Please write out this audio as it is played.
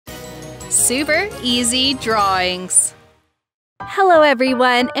Super Easy Drawings. Hello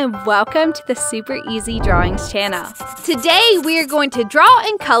everyone and welcome to the Super Easy Drawings channel. Today we are going to draw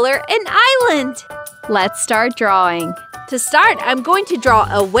and color an island. Let's start drawing. To start, I'm going to draw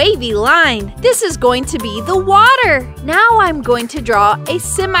a wavy line. This is going to be the water. Now I'm going to draw a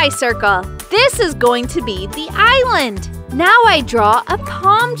semicircle. This is going to be the island. Now I draw a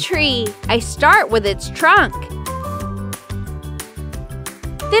palm tree. I start with its trunk.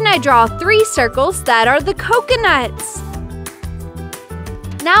 Then I draw 3 circles that are the coconuts.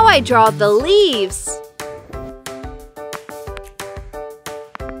 Now I draw the leaves.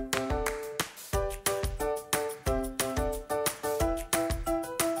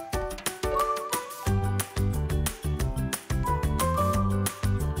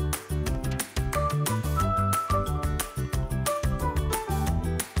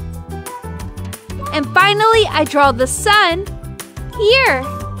 And finally, I draw the sun here.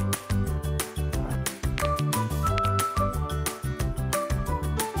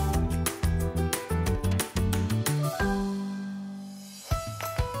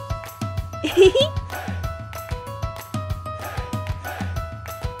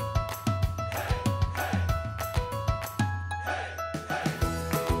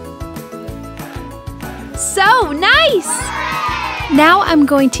 So nice! Now I'm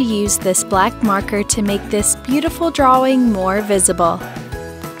going to use this black marker to make this beautiful drawing more visible.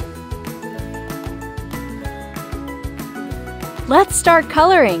 Let's start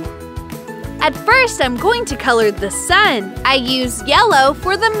coloring. At first, I'm going to color the sun. I use yellow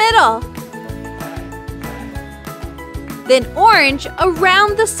for the middle. Then orange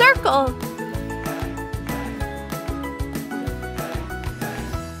around the circle.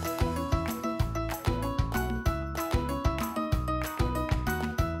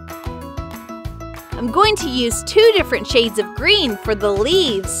 I'm going to use 2 different shades of green for the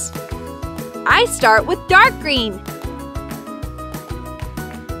leaves. I start with dark green.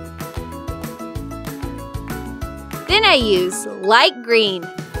 Then I use light green.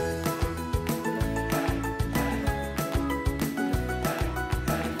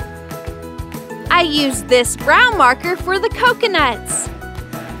 I use this brown marker for the coconuts.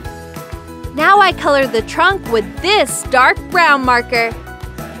 Now I color the trunk with this dark brown marker.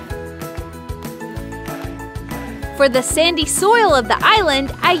 For the sandy soil of the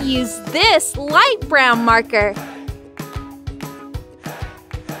island, I use this light brown marker.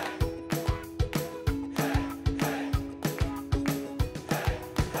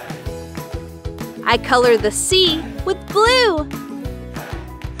 I color the sea with blue.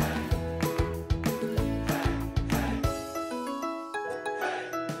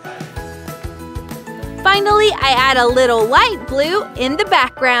 Finally, I add a little light blue in the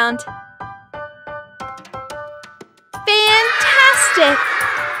background. Fantastic!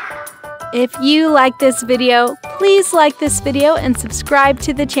 If you like this video, please like this video and subscribe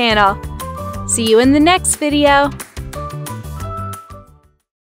to the channel. See you in the next video.